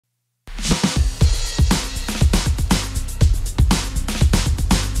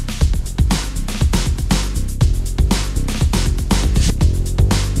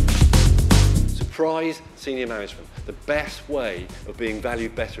advise senior management. The best way of being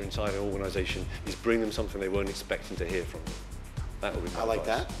valued better inside an organisation is bring them something they weren't expecting to hear from them. That would be my advice.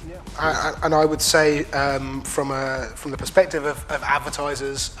 That. Yeah. And I would say from the perspective of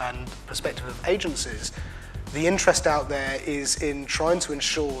advertisers and perspective of agencies, the interest out there is in trying to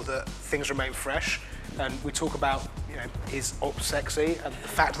ensure that things remain fresh. And we talk about, is ops sexy? And the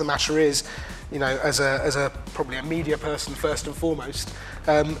fact of the matter is, as a probably a media person first and foremost,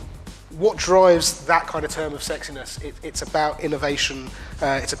 what drives that kind of term of sexiness? It's about innovation,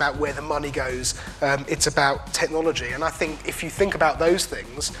 it's about where the money goes, it's about technology. And I think if you think about those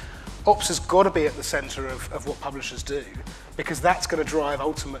things, ops has got to be at the centre of what publishers do, because that's going to drive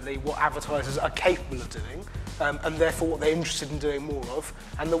ultimately what advertisers are capable of doing, and therefore what they're interested in doing more of,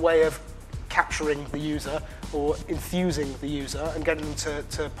 and the way of capturing the user or enthusing the user and getting them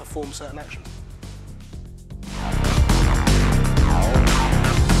to perform certain actions.